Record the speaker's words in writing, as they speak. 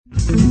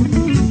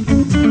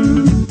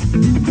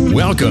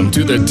Welcome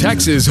to the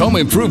Texas Home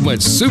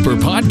Improvement Super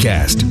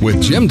Podcast with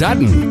Jim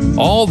Dutton.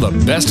 All the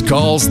best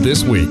calls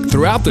this week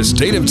throughout the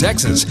state of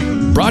Texas.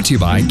 Brought to you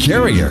by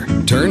Carrier.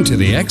 Turn to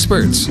the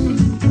experts.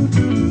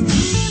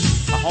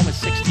 My home is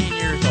 16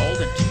 years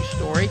old and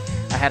two-story.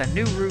 I had a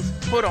new roof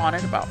put on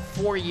it about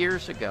 4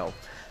 years ago.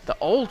 The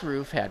old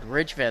roof had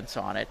ridge vents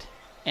on it,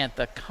 and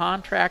the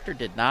contractor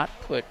did not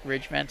put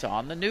ridge vents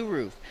on the new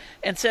roof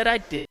and said I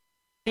didn't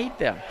need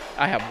them.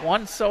 I have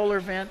one solar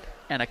vent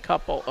and a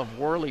couple of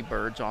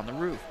whirlybirds on the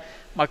roof.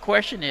 My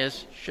question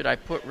is, should I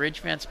put ridge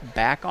vents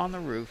back on the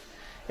roof?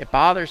 It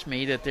bothers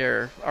me that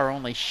there are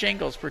only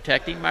shingles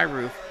protecting my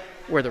roof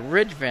where the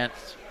ridge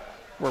vents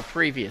were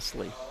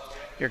previously.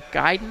 Your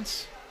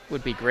guidance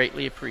would be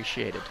greatly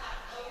appreciated.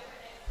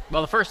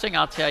 Well, the first thing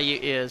I'll tell you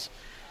is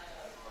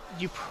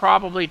you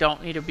probably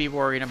don't need to be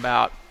worrying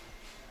about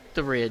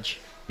the ridge,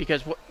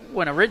 because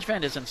when a ridge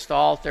vent is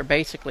installed, they're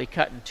basically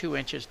cutting 2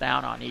 inches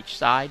down on each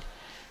side.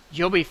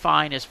 You'll be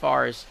fine as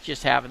far as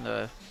just having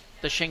the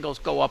shingles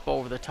go up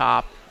over the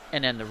top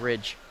and then the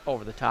ridge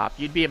over the top.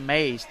 You'd be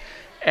amazed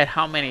at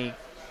how many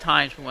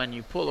times when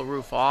you pull a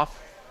roof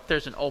off,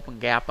 there's an open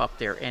gap up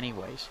there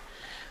anyways.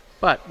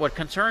 But what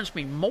concerns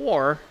me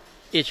more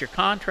is your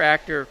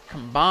contractor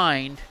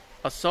combined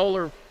a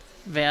solar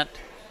vent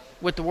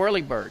with the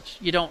whirlybirds.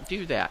 You don't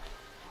do that.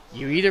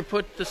 You either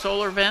put the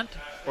solar vent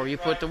or you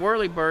put the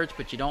whirlybirds,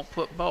 but you don't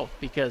put both,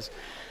 because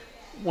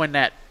when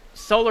that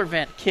solar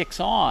vent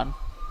kicks on,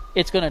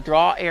 it's going to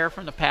draw air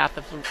from the path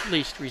of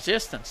least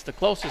resistance. The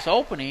closest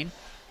opening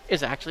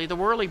is actually the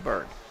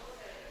whirlybird.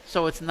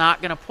 So it's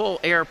not going to pull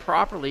air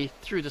properly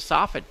through the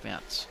soffit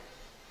vents.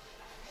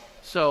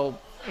 So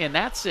in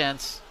that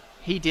sense,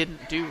 he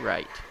didn't do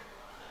right.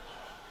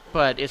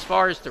 But as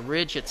far as the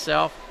ridge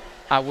itself,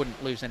 I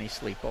wouldn't lose any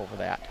sleep over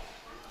that.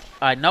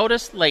 I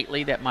noticed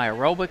lately that my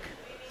aerobic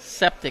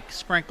septic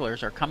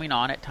sprinklers are coming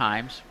on at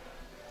times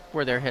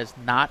where there has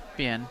not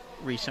been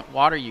recent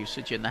water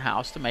usage in the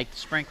house to make the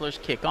sprinklers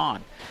kick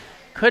on.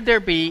 Could there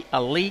be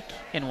a leak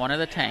in one of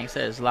the tanks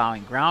that is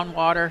allowing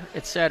groundwater,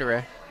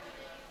 etc.,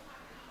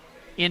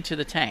 into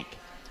the tank?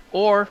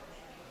 Or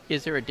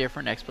is there a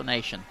different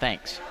explanation?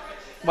 Thanks.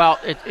 Well,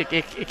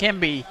 it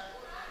can be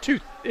two.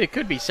 It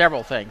could be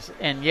several things.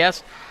 And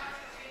yes,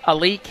 a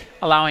leak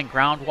allowing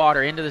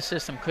groundwater into the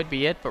system could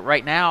be it, but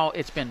right now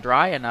it's been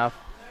dry enough.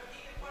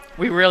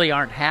 We really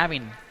aren't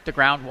having the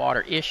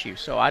groundwater issue,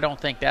 so I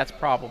don't think that's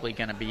probably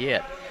going to be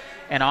it.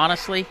 And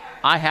honestly,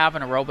 I have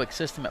an aerobic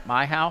system at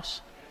my house.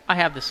 I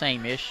have the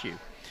same issue.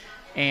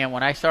 And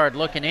when I started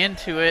looking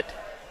into it,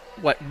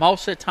 what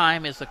most of the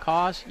time is the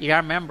cause, you got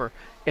to remember,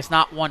 it's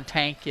not one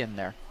tank in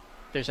there.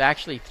 There's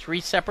actually 3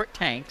 separate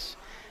tanks,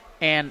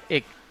 and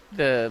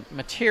the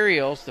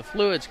materials, the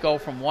fluids, go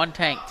from one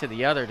tank to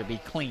the other to be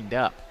cleaned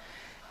up.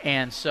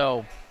 And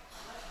so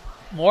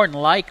more than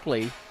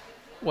likely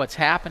what's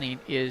happening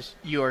is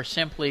you are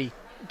simply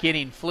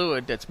getting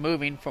fluid that's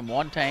moving from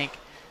one tank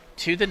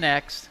to the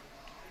next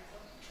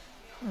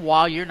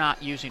while you're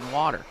not using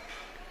water.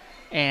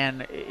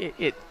 And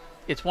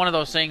it's one of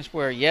those things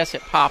where, yes,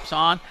 it pops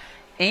on,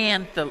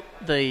 and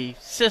the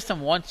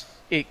system, once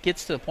it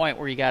gets to the point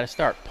where you got to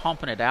start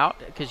pumping it out,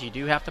 because you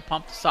do have to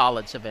pump the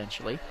solids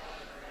eventually,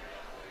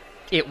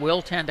 it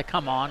will tend to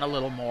come on a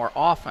little more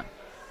often.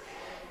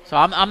 So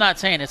I'm not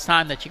saying it's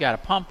time that you got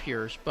to pump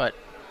yours, but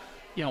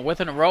with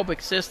an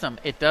aerobic system,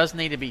 it does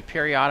need to be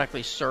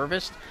periodically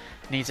serviced.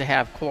 It needs to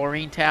have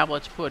chlorine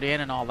tablets put in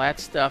and all that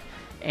stuff.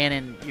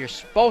 And you're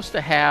supposed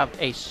to have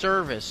a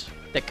service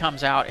that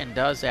comes out and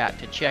does that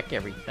to check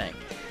everything.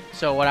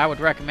 So what I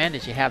would recommend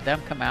is you have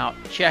them come out,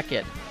 check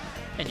it,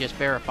 and just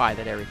verify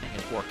that everything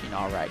is working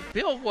all right.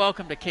 Bill,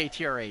 welcome to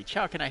KTRH.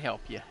 How can I help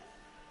you?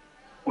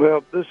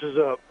 Well, this is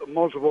a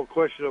multiple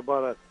question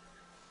about a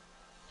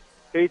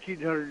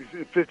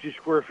 1,850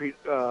 square feet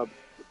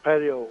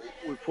patio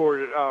we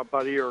poured out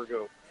about a year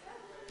ago.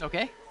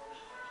 Okay.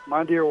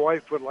 My dear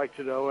wife would like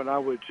to know, and I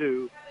would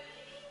too,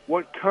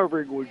 what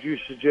covering would you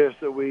suggest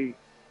that we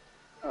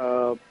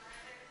put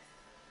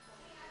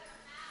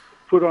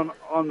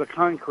on the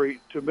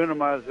concrete to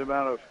minimize the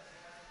amount of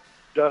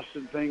dust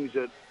and things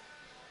that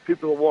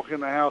people that walk in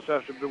the house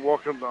after they've been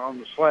walking on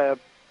the slab,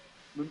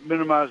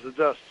 minimize the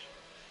dust?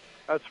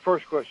 That's the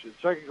first question.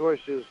 Second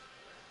question is,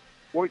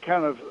 what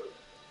kind of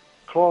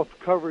cloth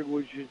covering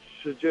would you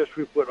suggest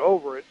we put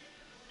over it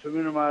to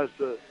minimize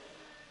the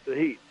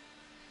heat?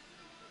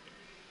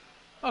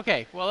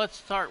 Okay, well, let's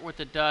start with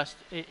the dust.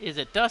 Is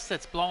it dust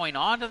that's blowing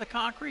onto the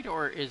concrete,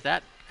 or is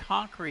that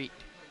concrete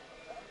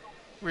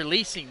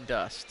releasing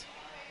dust?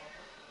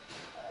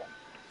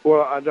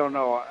 Well, I don't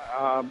know.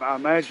 I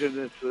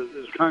imagine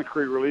it's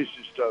concrete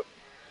releasing stuff.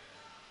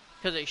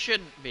 Because it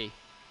shouldn't be.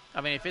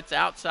 I mean, if it's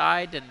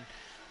outside and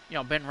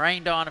been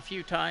rained on a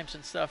few times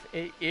and stuff,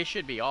 it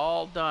should be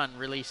all done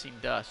releasing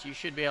dust. You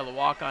should be able to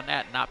walk on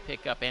that and not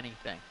pick up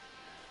anything.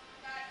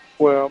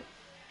 Well,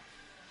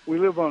 we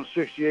live on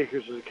 60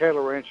 acres of a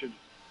cattle ranch, and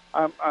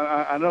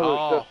I know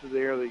there's dust in the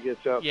air that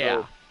gets out.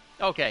 Yeah.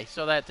 So. Okay,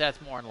 so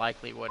that's more than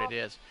likely what it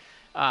is.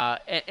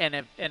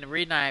 And the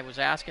reason I was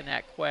asking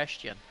that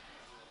question,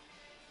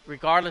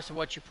 regardless of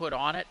what you put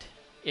on it,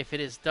 if it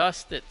is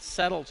dust that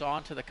settles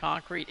onto the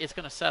concrete, it's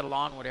going to settle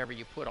on whatever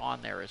you put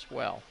on there as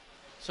well.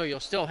 So you'll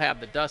still have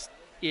the dust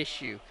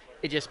issue.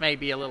 It just may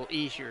be a little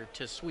easier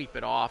to sweep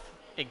it off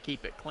and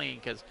keep it clean,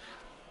 because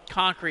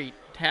concrete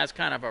has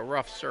kind of a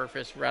rough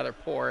surface, rather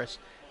porous,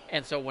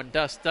 and so when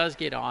dust does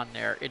get on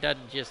there, it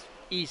doesn't just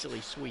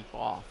easily sweep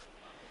off.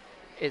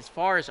 As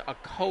far as a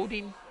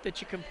coating that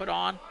you can put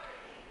on,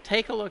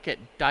 take a look at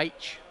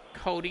Daich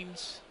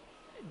Coatings,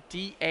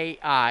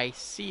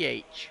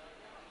 DAICH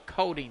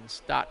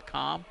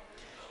coatings.com,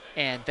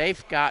 and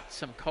they've got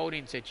some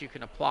coatings that you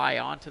can apply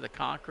onto the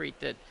concrete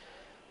that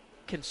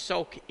can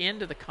soak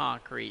into the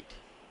concrete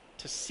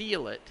to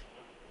seal it,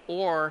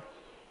 or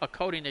a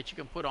coating that you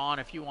can put on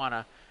if you want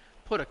to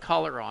put a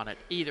color on it.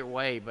 Either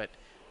way, but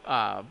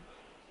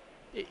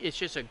it's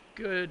just a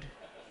good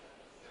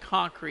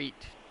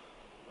concrete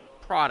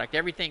product.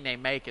 Everything they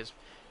make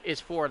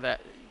is for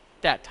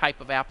that type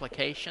of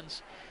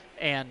applications,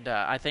 and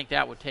I think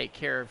that would take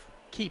care of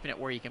keeping it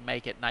where you can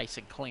make it nice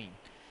and clean.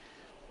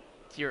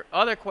 Your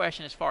other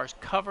question as far as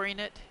covering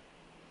it,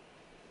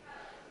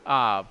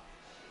 are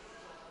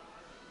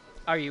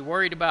you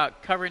worried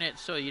about covering it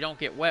so you don't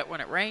get wet when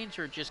it rains,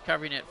 or just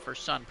covering it for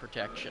sun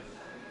protection?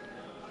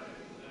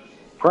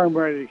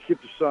 Primarily to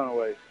keep the sun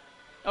away.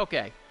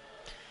 Okay.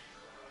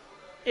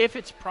 If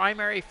it's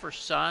primary for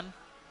sun,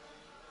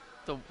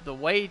 the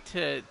way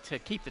to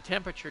keep the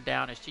temperature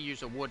down is to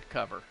use a wood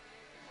cover.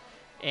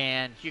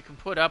 And you can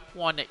put up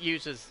one that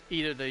uses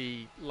either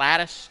the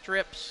lattice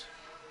strips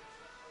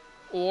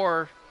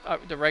or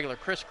the regular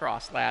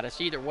crisscross lattice,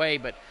 either way.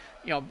 But,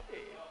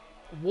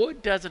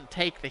 wood doesn't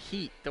take the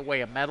heat the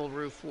way a metal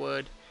roof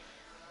would.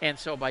 And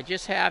so by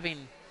just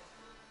having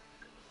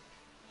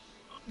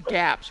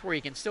gaps where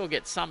you can still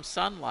get some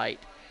sunlight,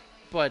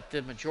 but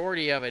the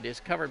majority of it is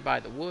covered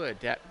by the wood,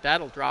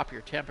 that'll drop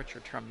your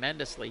temperature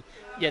tremendously,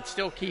 yet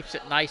still keeps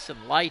it nice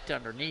and light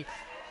underneath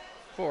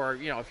for,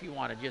 if you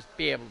want to just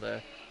be able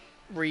to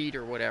read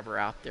or whatever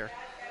out there.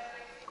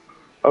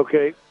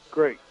 Okay,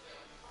 great.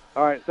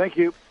 All right, thank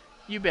you.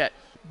 You bet.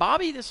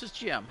 Bobby, this is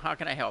Jim. How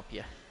can I help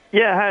you?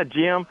 Yeah, hi,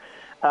 Jim.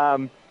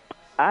 I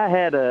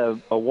had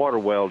a water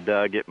well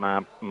dug at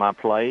my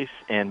place,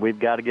 and we've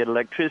got to get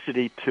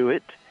electricity to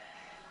it.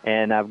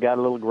 And I've got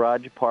a little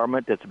garage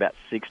apartment that's about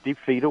 60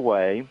 feet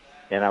away,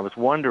 and I was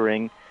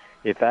wondering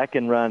if I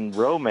can run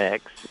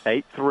Romex,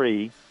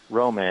 8.3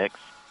 Romex,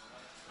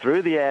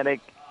 through the attic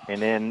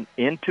and then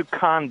into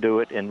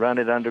conduit and run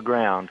it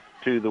underground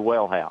to the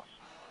well house.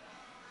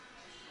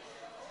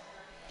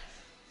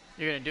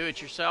 You're going to do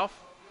it yourself?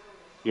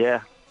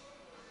 Yeah.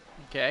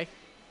 Okay.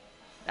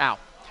 Now,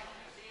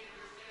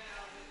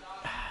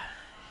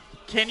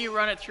 can you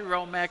run it through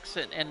Romex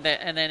and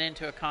then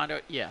into a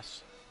conduit?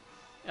 Yes.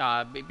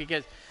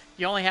 Because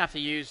you only have to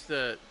use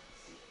the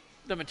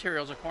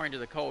materials according to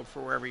the code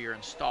for wherever you're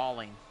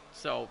installing.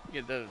 So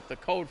the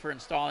code for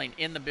installing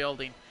in the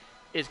building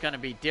is going to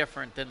be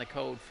different than the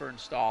code for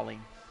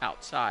installing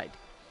outside.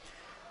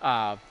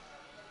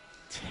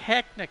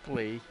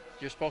 Technically,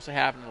 you're supposed to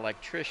have an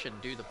electrician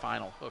do the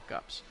final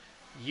hookups.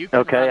 You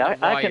can run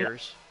the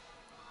wires.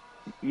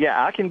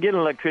 I can get an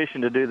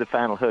electrician to do the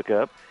final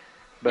hookup,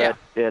 but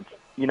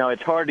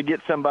it's hard to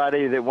get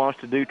somebody that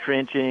wants to do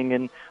trenching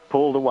and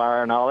pull the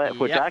wire and all that,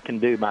 which I can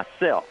do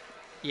myself.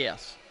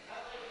 Yes,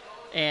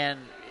 and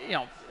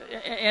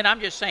and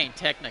I'm just saying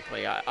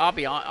technically, I'll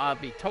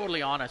be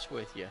totally honest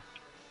with you.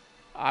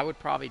 I would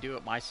probably do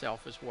it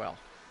myself as well.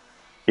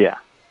 Yeah.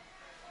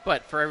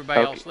 But for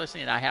everybody else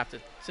listening, I have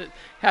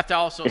to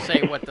also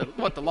say what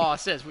the law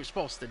says we're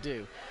supposed to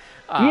do.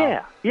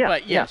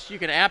 But yes, you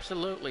can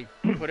absolutely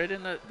put it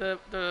in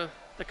the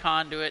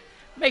conduit.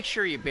 Make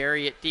sure you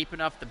bury it deep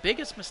enough. The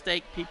biggest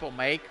mistake people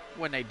make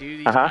when they do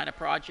these kind of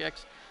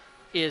projects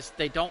is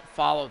they don't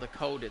follow the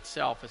code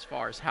itself as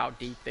far as how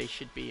deep they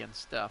should be and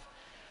stuff.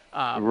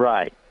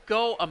 Right.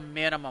 Go a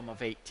minimum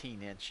of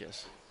 18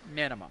 inches.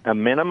 Minimum. A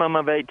minimum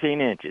of 18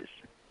 inches.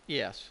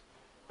 Yes.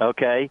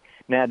 Okay.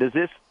 Now, does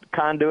this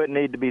conduit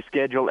need to be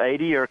Schedule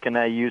 80, or can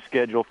I use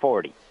Schedule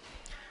 40?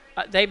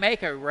 They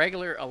make a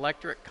regular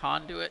electric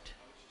conduit.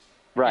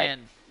 Right.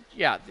 And,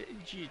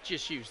 you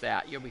just use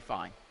that. You'll be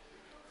fine.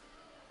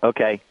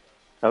 Okay.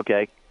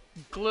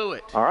 Glue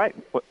it. All right.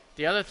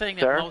 The other thing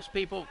that most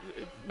people,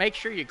 make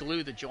sure you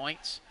glue the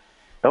joints.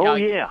 Oh,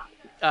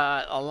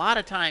 a lot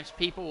of times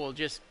people will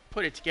just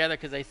put it together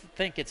because they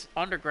think it's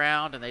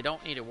underground and they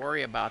don't need to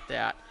worry about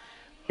that.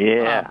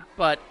 Yeah.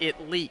 But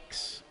it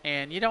leaks,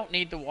 and you don't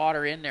need the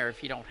water in there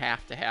if you don't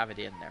have to have it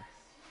in there.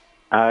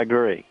 I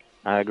agree.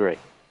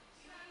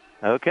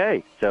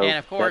 Okay. So, and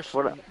of course,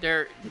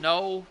 there are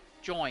no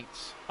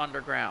joints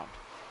underground,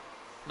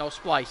 no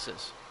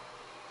splices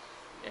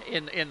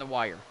in the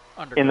wire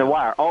underground. In the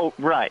wire. Oh,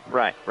 right.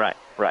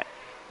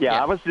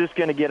 Yeah, I was just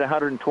going to get a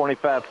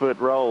 125-foot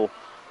roll,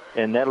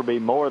 and that'll be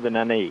more than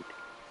I need.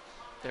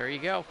 There you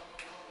go.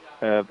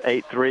 Of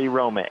 8.3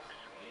 Romex.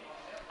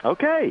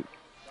 Okay.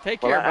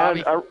 Take care,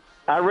 Bobby.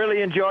 I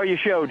really enjoy your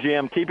show,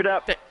 Jim. Keep it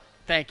up.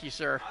 Thank you,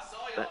 sir.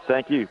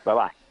 Thank you.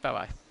 Bye-bye.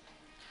 Bye-bye.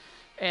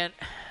 And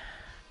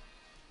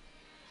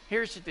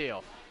here's the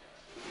deal.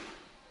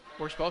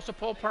 We're supposed to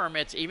pull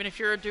permits, even if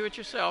you're a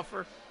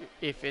do-it-yourselfer.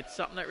 If it's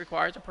something that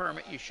requires a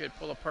permit, you should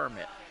pull a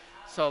permit.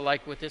 So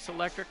like with this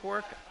electric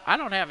work, I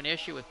don't have an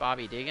issue with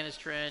Bobby digging his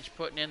trench,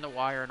 putting in the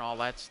wire and all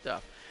that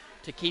stuff.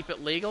 To keep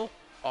it legal,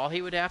 all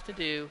he would have to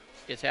do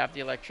is have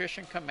the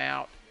electrician come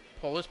out,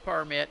 pull his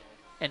permit,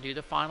 and do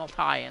the final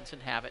tie-ins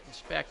and have it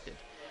inspected.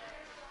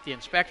 The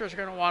inspectors are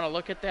going to want to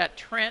look at that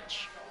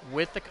trench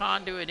with the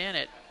conduit in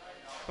it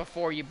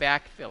before you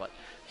backfill it.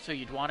 So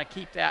you'd want to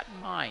keep that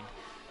in mind.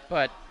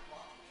 But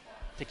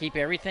to keep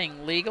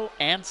everything legal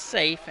and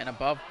safe and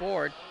above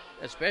board,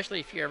 especially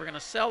if you're ever going to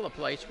sell the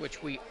place,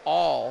 which we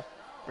all,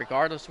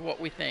 regardless of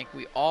what we think,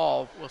 we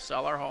all will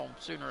sell our home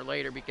sooner or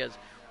later because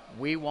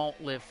we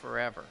won't live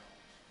forever.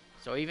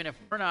 So even if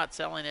we're not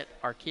selling it,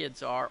 our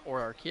kids are,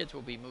 or our kids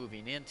will be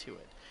moving into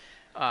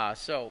it.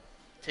 So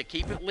to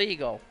keep it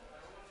legal,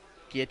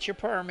 get your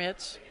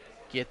permits,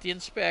 get the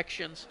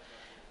inspections,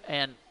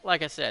 and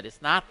like I said,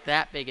 it's not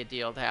that big a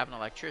deal to have an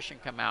electrician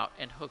come out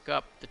and hook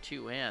up the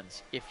two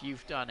ends if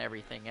you've done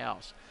everything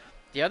else.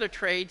 The other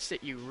trades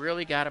that you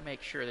really got to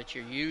make sure that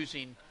you're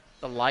using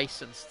the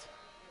licensed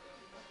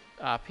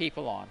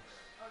people on: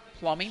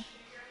 plumbing,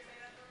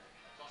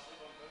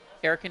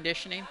 air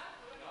conditioning.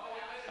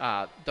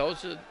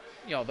 Those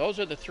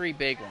are the three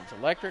big ones: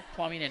 electric,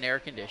 plumbing, and air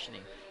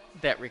conditioning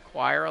that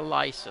require a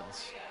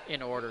license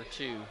in order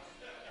to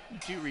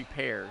do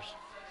repairs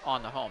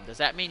on the home. Does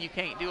that mean you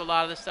can't do a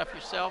lot of this stuff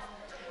yourself?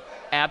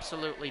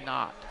 Absolutely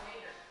not.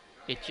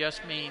 It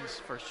just means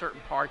for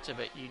certain parts of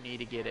it you need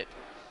to get it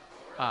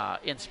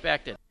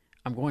inspected.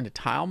 I'm going to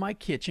tile my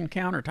kitchen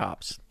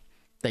countertops.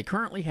 They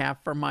currently have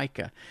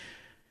Formica.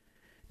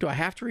 Do I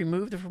have to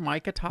remove the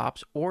Formica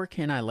tops, or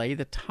can I lay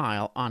the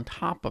tile on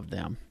top of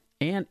them?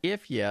 And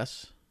if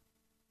yes,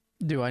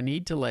 do I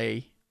need to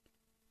lay,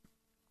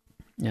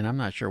 and I'm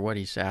not sure what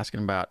he's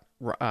asking about.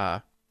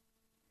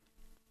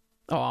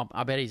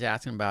 I bet he's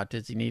asking about,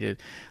 does he need to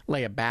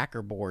lay a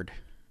backer board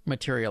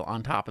material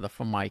on top of the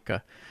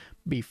Formica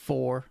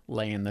before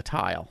laying the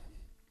tile?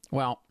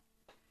 Well,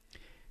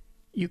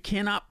 you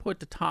cannot put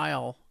the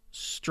tile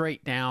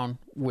straight down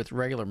with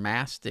regular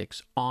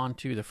mastics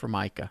onto the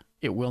Formica.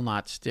 It will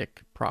not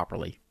stick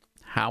properly.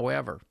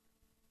 However,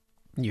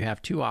 you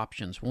have two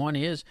options. One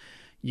is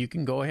you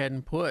can go ahead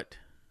and put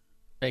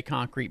a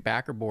concrete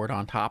backer board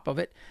on top of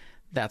it.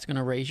 That's going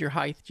to raise your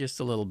height just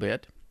a little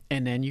bit,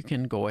 and then you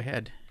can go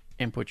ahead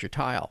and put your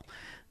tile.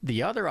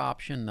 The other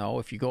option, though,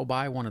 if you go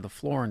by one of the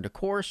Floor and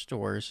Decor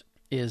stores,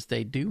 is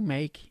they do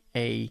make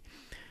a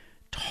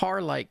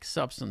tar-like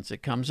substance.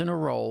 It comes in a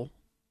roll.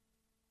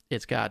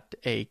 It's got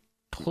a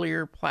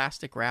clear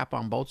plastic wrap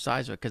on both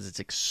sides of it because it's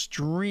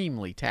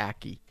extremely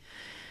tacky.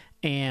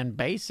 And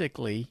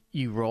basically,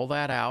 you roll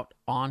that out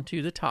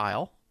onto the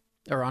tile,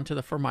 or onto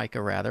the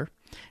Formica, rather,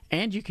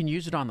 and you can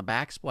use it on the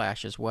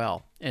backsplash as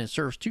well. And it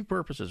serves two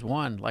purposes.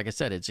 One, like I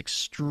said, it's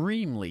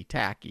extremely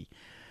tacky.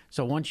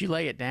 So once you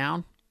lay it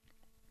down,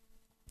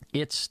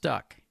 it's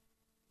stuck.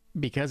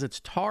 Because it's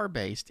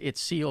tar-based, it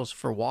seals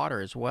for water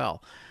as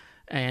well.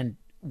 And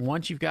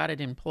once you've got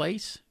it in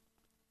place,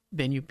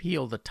 then you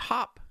peel the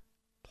top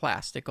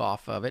plastic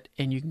off of it,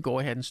 and you can go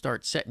ahead and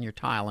start setting your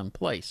tile in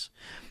place.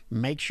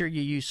 Make sure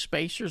you use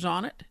spacers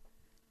on it,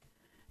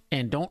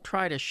 and don't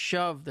try to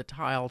shove the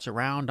tiles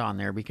around on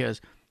there, because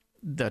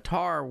the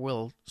tar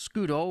will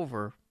scoot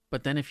over,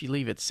 but then if you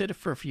leave it sit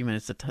for a few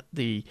minutes,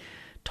 the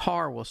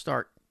tar will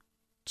start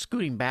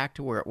scooting back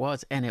to where it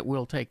was, and it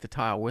will take the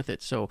tile with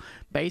it. So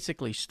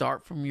basically,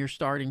 start from your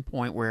starting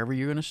point, wherever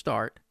you're going to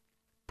start.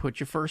 Put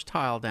your first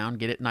tile down,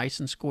 get it nice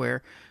and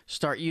square,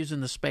 start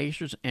using the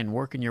spacers and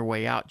working your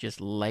way out,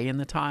 just laying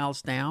the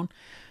tiles down.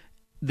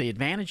 The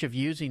advantage of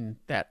using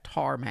that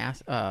tar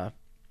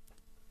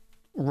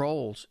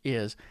rolls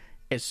is,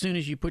 as soon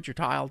as you put your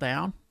tile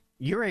down,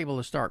 you're able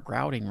to start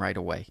grouting right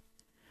away.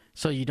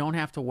 So you don't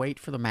have to wait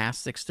for the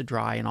mastics to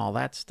dry and all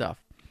that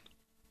stuff.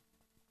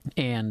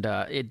 And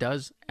it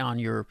does on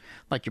your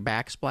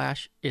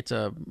backsplash, it's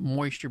a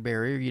moisture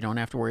barrier. You don't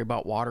have to worry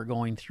about water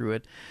going through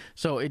it.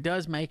 So it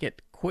does make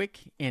it quick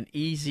and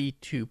easy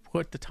to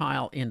put the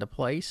tile into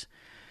place.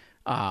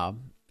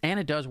 And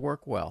it does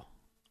work well.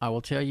 I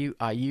will tell you,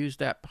 I used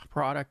that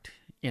product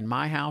in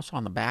my house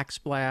on the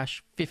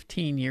backsplash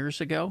 15 years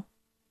ago,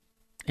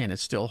 and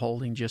it's still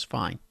holding just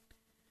fine.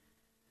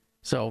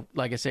 So,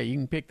 like I say, you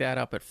can pick that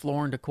up at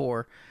Floor and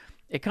Decor.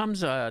 It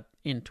comes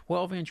in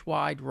 12-inch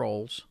wide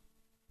rolls.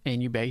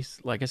 And you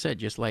like I said,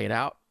 just lay it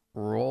out,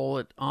 roll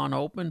it on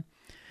open.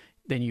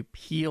 Then you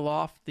peel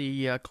off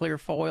the clear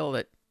foil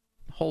that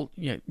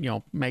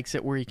makes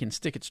it where you can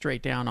stick it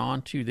straight down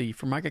onto the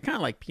Formica, kind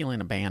of like peeling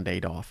a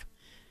Band-Aid off.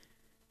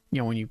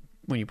 When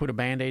you put a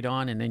Band-Aid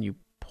on and then you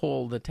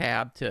pull the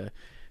tab to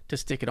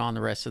stick it on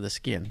the rest of the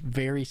skin.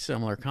 Very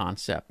similar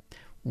concept.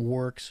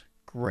 Works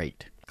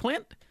great.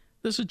 Clint,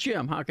 this is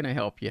Jim. How can I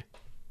help you?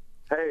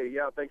 Hey,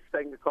 yeah, thanks for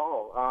taking the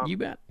call. You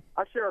bet.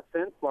 I share a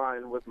fence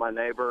line with my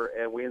neighbor,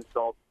 and we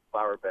installed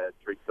flower beds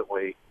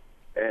recently,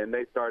 and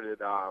they started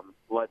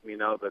letting me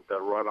know that the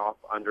runoff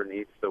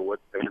underneath the wood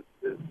fence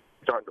is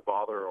starting to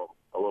bother them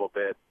a little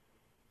bit.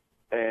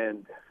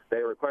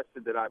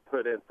 I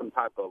put in some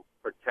type of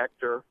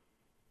protector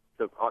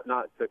to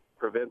not to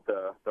prevent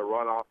the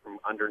runoff from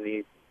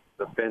underneath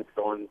the fence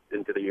going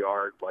into the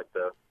yard, like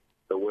the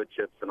wood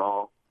chips and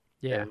all.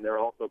 Yeah. And they're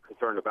also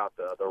concerned about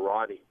the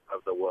rotting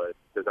of the wood,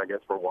 because I guess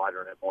we're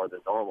watering it more than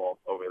normal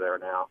over there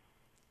now.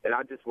 And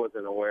I just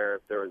wasn't aware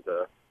if there was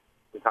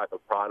some type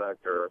of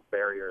product or a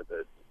barrier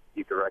that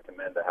you could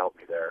recommend to help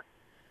me there.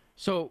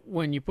 So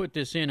when you put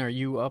this in, are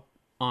you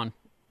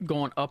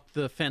going up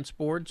the fence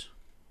boards?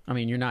 I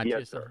mean, you're not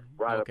Yes, just sir.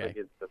 Right okay. up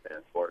against the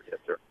fence board. Yes,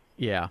 sir.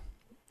 Yeah,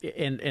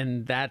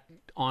 and that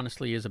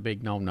honestly is a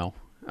big no-no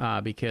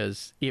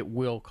because it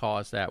will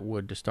cause that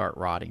wood to start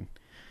rotting.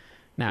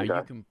 Now, Okay.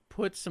 you can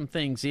put some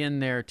things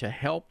in there to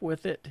help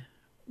with it,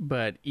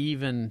 but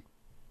even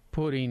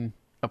putting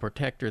a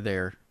protector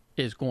there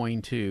is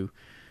going to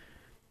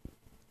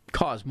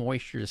cause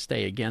moisture to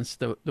stay against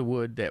the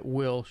wood that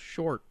will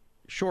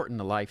shorten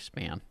the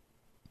lifespan.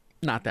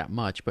 Not that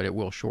much, but it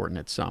will shorten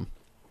it some.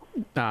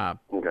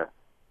 Okay.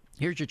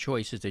 Here's your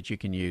choices that you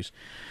can use.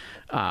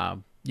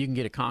 You can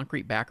get a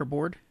concrete backer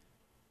board,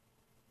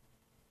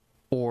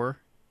 or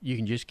you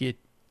can just get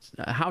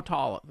how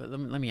tall?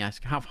 Let me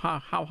ask. How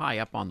high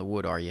up on the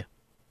wood are you?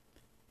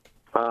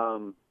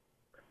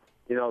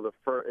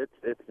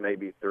 It's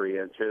maybe 3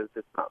 inches.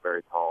 It's not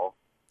very tall.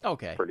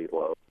 Okay. Pretty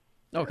low.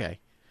 Okay.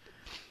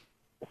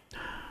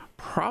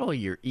 Probably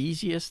your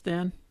easiest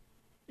then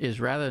is,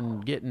 rather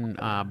than getting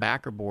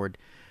backer board,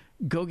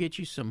 go get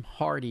you some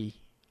Hardy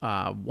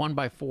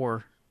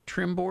 1x4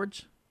 trim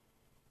boards,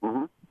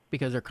 Mm-hmm.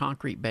 because they're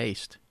concrete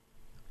based.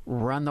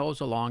 Run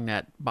those along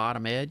that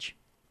bottom edge.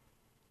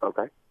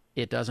 Okay.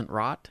 It doesn't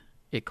rot.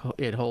 It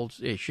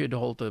should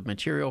hold the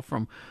material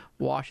from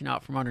washing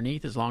out from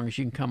underneath, as long as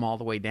you can come all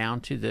the way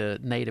down to the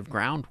native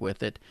ground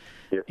with it,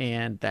 Yes.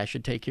 and that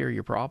should take care of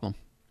your problem.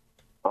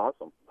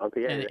 Awesome.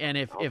 Okay. And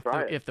if I'll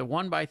try it. the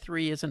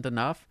 1x3 isn't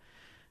enough,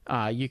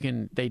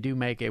 they do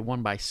make a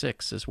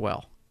 1x6 as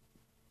well.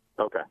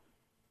 Okay.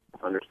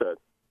 Understood.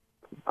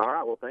 All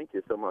right. Well, thank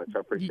you so much. I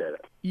appreciate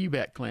it. You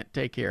bet, Clint.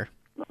 Take care.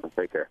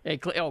 Take care. Hey,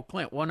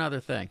 Clint, one other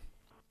thing,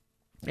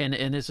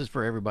 and this is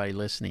for everybody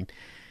listening.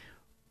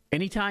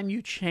 Anytime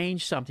you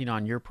change something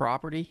on your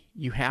property,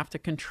 you have to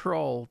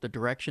control the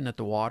direction that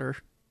the water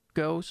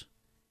goes.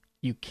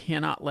 You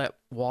cannot let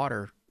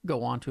water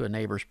go onto a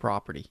neighbor's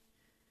property.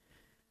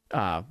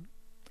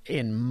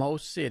 In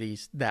most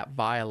cities, that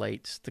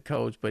violates the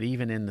codes, but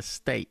even in the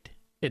state,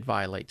 it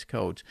violates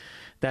codes.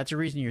 That's the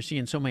reason you're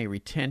seeing so many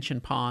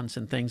retention ponds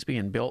and things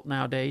being built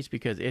nowadays,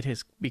 because it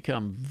has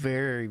become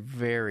very,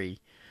 very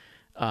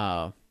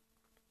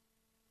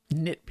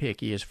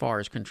nitpicky as far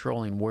as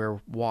controlling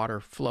where water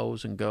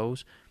flows and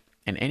goes.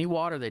 And any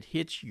water that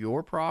hits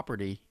your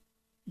property,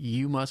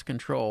 you must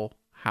control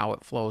how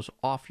it flows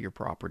off your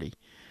property.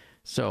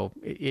 So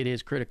it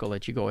is critical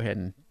that you go ahead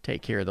and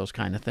take care of those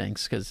kind of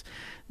things, because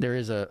there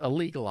is a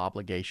legal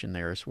obligation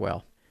there as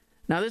well.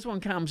 Now, this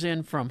one comes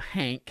in from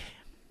Hank,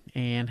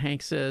 and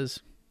Hank says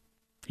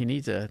he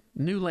needs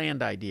new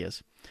land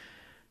ideas.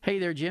 Hey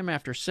there, Jim.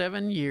 After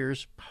 7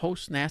 years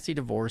post-nasty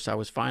divorce, I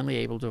was finally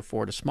able to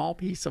afford a small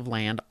piece of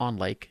land on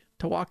Lake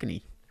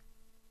Tawakoni.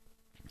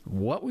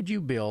 What would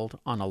you build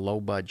on a low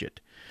budget?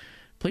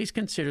 Please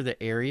consider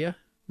the area,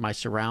 my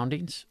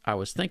surroundings. I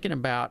was thinking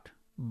about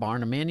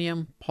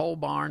barnuminium, pole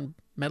barn,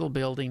 metal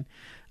building.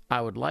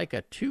 I would like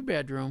a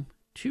 2-bedroom,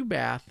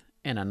 2-bath,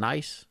 and a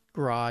nice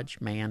garage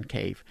man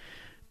cave.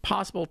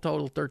 Possible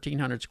total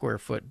 1,300 square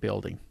foot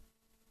building.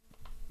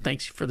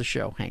 Thanks for the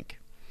show, Hank.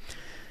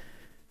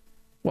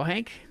 Well,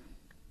 Hank,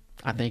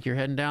 I think you're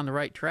heading down the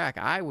right track.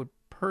 I would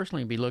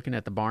personally be looking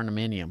at the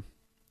barnuminium.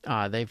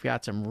 They've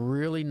got some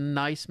really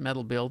nice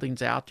metal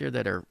buildings out there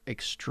that are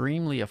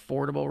extremely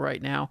affordable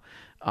right now.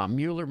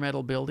 Mueller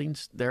Metal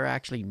Buildings, they're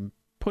actually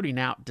putting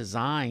out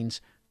designs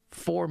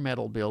for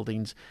metal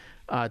buildings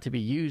to be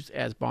used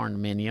as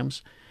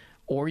barnuminiums.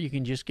 Or you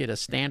can just get a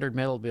standard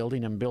metal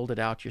building and build it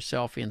out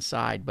yourself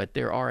inside. But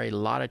there are a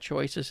lot of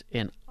choices,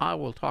 and I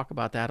will talk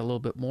about that a little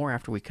bit more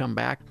after we come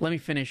back. Let me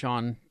finish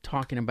on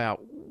talking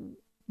about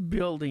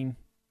building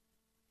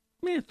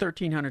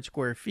 1,300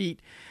 square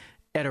feet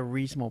at a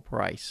reasonable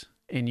price.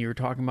 And you were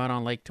talking about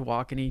on Lake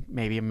Tawakoni,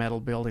 maybe a metal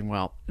building.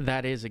 Well,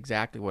 that is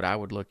exactly what I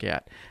would look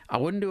at. I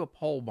wouldn't do a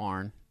pole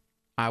barn.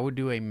 I would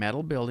do a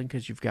metal building,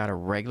 because you've got a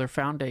regular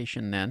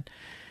foundation then.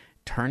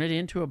 Turn it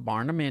into a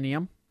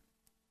barnuminium.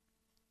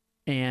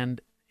 And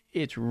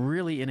it's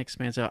really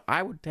inexpensive.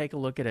 I would take a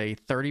look at a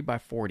 30 by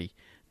 40.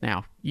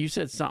 Now, you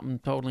said something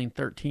totaling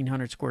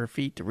 1,300 square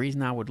feet. The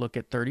reason I would look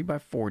at 30 by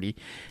 40,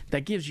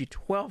 that gives you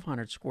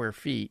 1,200 square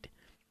feet.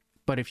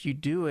 But if you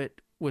do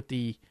it with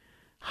the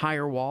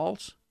higher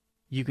walls,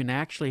 you can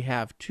actually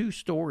have 2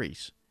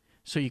 stories.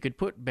 So you could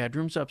put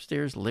bedrooms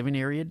upstairs, living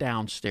area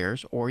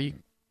downstairs, or you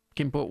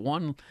can put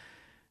one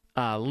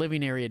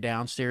living area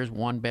downstairs,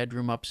 1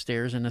 bedroom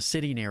upstairs, and a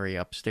sitting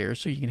area upstairs,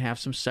 so you can have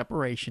some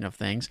separation of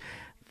things.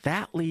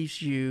 That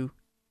leaves you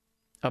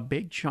a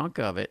big chunk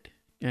of it.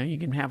 You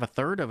can have a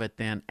third of it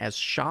then as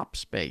shop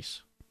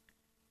space.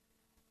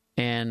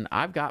 And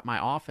I've got my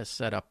office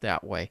set up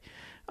that way.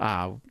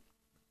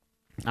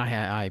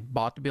 I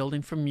bought the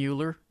building from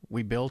Mueller.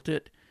 We built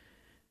it.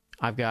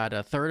 I've got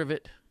a third of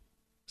it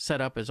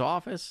set up as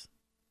office.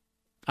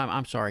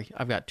 I'm sorry.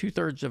 I've got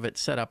 2/3 of it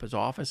set up as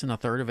office and a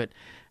third of it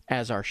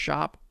as our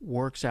shop.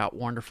 Works out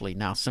wonderfully.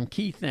 Now, some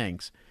key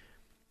things.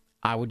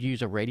 I would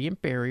use a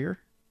radiant barrier.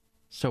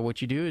 So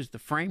what you do is the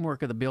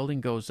framework of the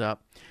building goes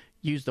up.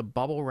 Use the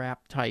bubble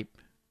wrap type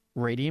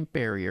radiant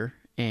barrier,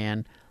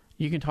 and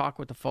you can talk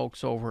with the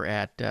folks over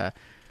at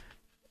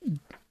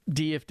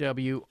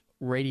DFW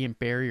Radiant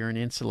Barrier and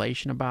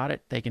Insulation about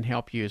it. They can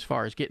help you as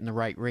far as getting the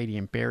right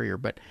radiant barrier.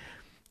 But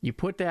you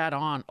put that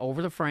on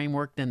over the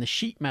framework, then the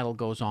sheet metal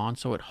goes on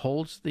so it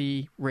holds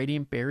the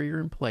radiant barrier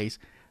in place.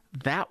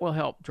 That will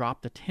help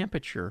drop the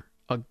temperature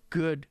a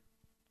good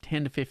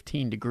 10 to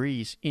 15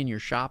 degrees in your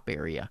shop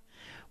area,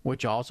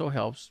 which also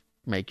helps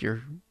make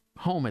your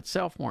home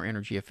itself more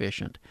energy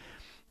efficient.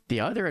 The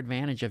other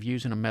advantage of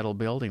using a metal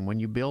building, when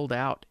you build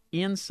out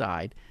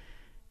inside,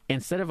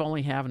 instead of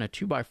only having a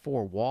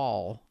 2x4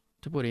 wall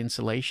to put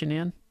insulation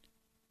in,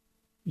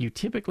 you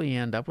typically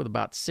end up with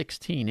about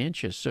 16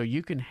 inches. So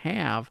you can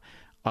have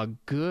a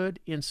good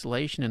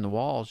insulation in the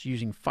walls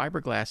using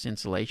fiberglass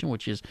insulation,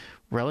 which is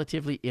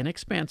relatively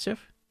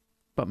inexpensive,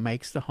 but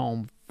makes the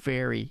home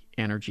very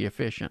energy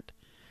efficient.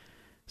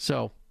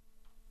 So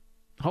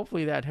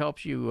hopefully that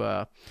helps you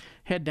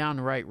head down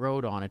the right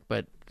road on it.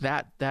 But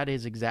that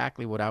is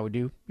exactly what I would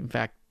do. In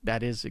fact,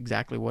 that is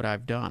exactly what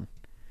I've done.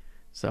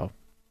 So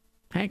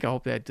Hank, I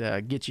hope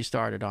that gets you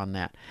started on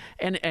that.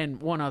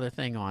 And one other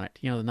thing on it,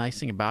 the nice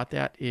thing about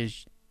that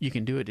is you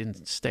can do it in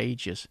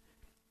stages.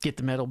 Get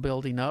the metal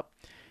building up.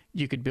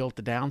 You could build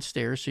the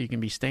downstairs so you can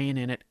be staying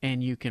in it,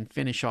 and you can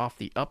finish off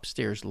the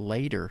upstairs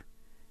later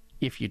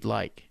if you'd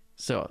like.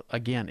 So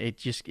again, it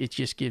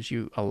just gives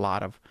you a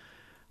lot of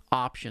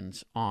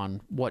options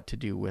on what to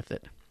do with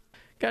it.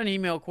 Got an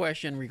email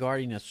question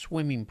regarding a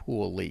swimming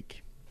pool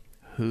leak.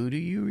 Who do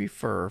you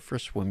refer for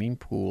swimming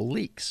pool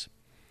leaks?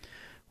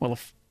 Well,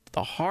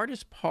 the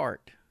hardest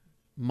part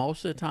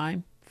most of the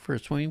time for a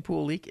swimming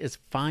pool leak is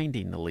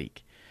finding the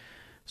leak.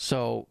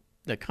 So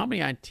the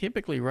company I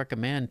typically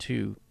recommend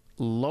to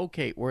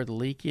locate where the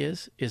leak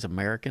is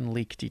American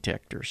Leak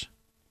Detectors.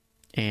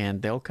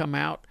 And they'll come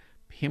out,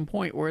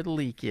 pinpoint where the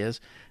leak is.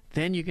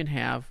 Then you can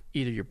have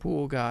either your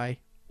pool guy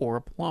or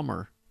a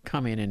plumber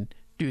come in and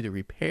do the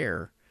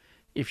repair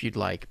if you'd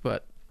like.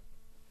 But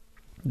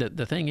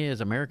the thing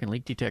is, American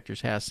Leak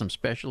Detectors has some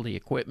specialty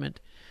equipment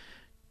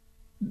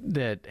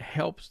that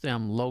helps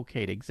them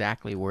locate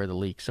exactly where the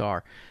leaks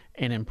are.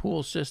 And in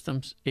pool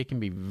systems, it can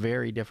be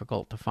very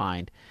difficult to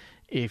find.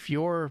 If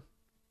your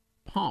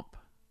pump,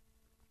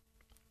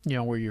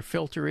 where your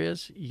filter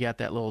is, you got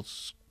that little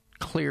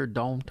clear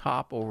dome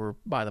top over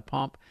by the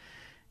pump.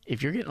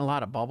 If you're getting a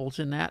lot of bubbles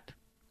in that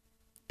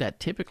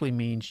typically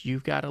means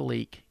you've got a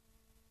leak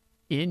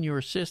in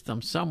your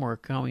system somewhere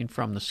coming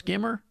from the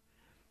skimmer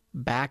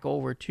back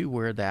over to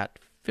where that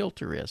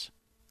filter is,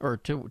 or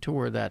to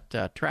where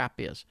that trap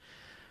is.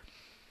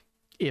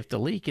 If the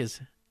leak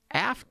is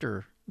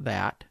after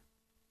that,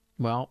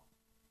 well,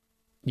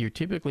 you're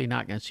typically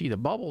not going to see the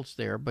bubbles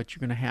there, but you're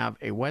going to have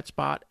a wet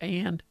spot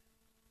and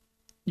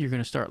you're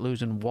going to start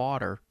losing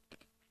water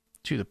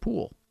to the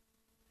pool.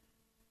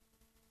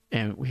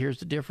 And here's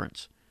the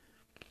difference.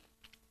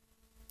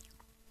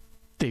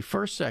 The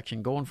first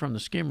section going from the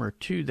skimmer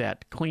to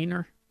that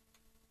cleaner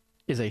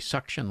is a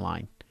suction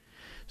line.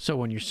 So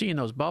when you're seeing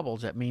those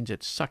bubbles, that means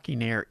it's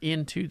sucking air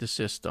into the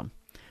system.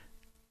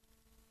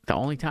 The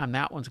only time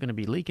that one's going to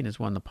be leaking is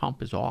when the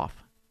pump is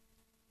off.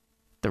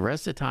 The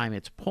rest of the time,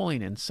 it's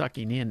pulling and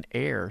sucking in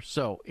air,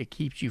 so it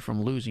keeps you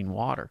from losing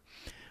water.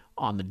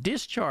 On the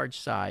discharge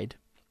side,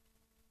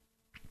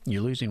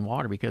 you're losing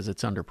water because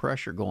it's under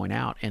pressure going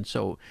out, and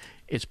so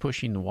it's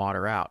pushing the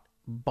water out.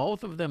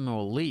 Both of them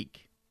will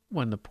leak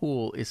when the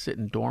pool is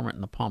sitting dormant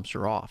and the pumps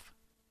are off.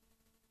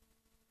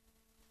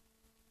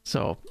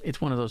 So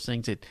it's one of those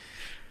things that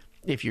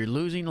if you're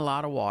losing a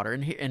lot of water,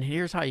 and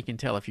here's how you can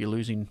tell if you're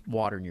losing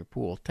water in your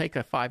pool. Take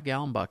a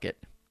 5-gallon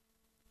bucket,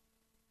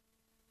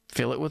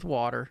 fill it with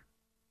water,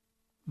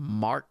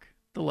 mark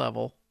the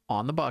level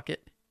on the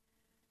bucket,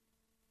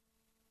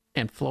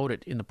 and float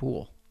it in the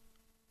pool.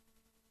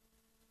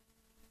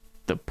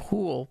 The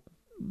pool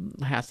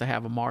has to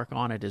have a mark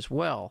on it as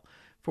well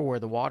for where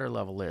the water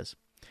level is.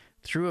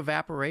 Through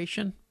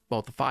evaporation,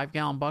 both the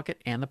 5-gallon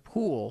bucket and the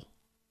pool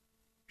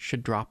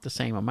should drop the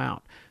same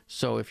amount.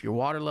 So if your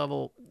water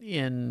level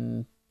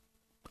in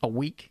a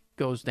week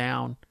goes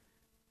down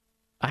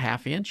a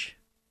 ½ inch,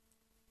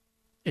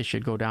 it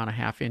should go down a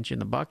 ½ inch in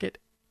the bucket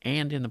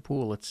and in the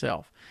pool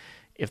itself.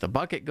 If the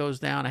bucket goes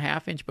down a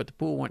 ½ inch, but the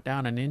pool went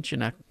down 1.5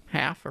 inches or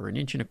 1.25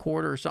 inches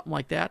or something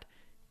like that,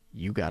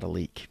 you got a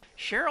leak.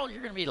 Cheryl,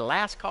 you're going to be the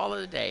last call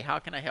of the day. How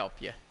can I help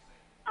you?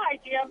 Hi,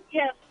 Jim.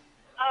 Yes,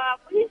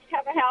 we used to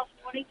have a house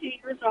 22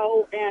 years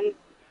old and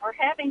are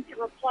having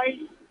to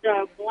replace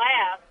the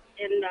glass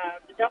in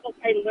the double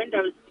pane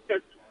windows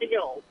because the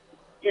seal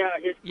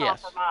is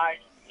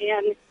compromised.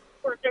 And,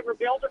 of course, they were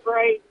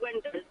builder-grade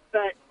windows,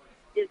 but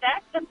is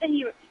that something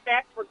you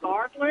expect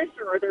regardless,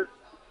 or are there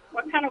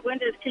what kind of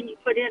windows can you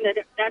put in that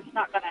that's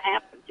not going to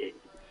happen to?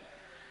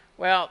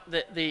 Well,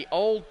 the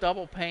old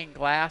double pane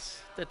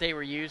glass that they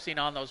were using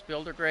on those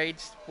builder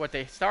grades, what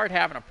they started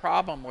having a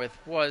problem with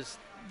was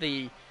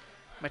the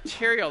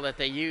material that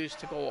they used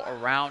to go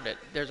around it.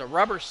 There's a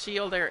rubber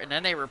seal there, and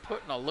then they were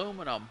putting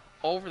aluminum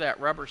over that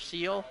rubber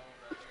seal,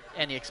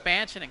 and the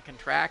expansion and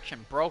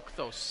contraction broke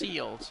those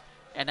seals,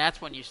 and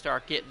that's when you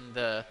start getting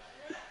the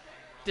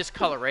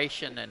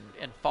discoloration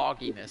and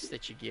fogginess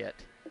that you get.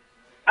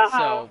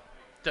 So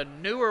the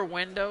newer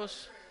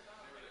windows,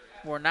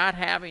 we're not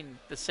having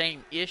the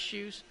same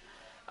issues.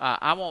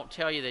 I won't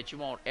tell you that you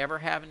won't ever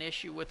have an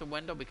issue with a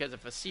window, because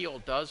if a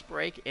seal does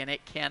break, and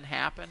it can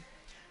happen,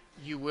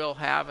 you will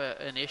have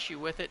an issue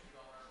with it.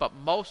 But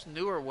most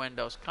newer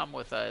windows come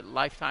with a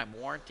lifetime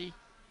warranty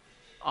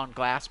on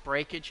glass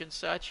breakage and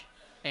such.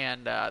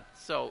 And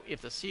so if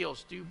the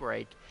seals do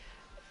break,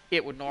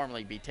 it would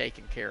normally be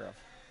taken care of.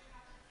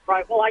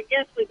 Right. Well, I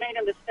guess we made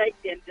a mistake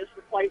then, just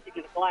replacing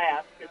the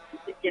glass,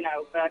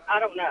 but I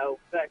don't know.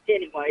 But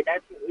anyway,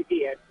 that's what we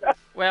did.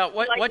 Well,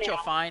 what you'll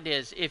find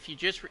is if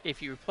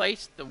you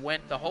replace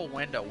the whole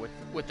window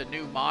with the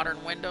new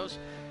modern windows,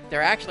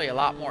 they're actually a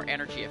lot more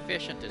energy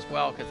efficient as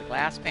well, because the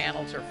glass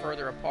panels are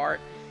further apart,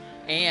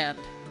 and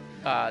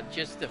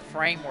just the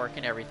framework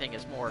and everything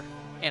is more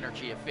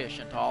energy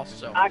efficient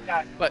also. I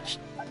got you. But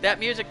that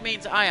music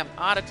means I am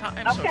out of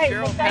time. So Okay,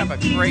 Cheryl, well, have a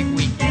thank you. great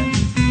weekend.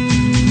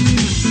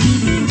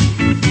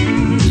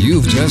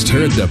 You've just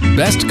heard the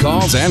best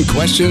calls and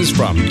questions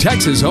from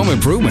Texas Home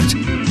Improvement.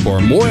 For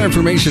more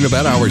information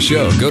about our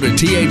show, go to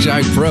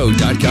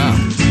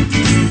thipro.com.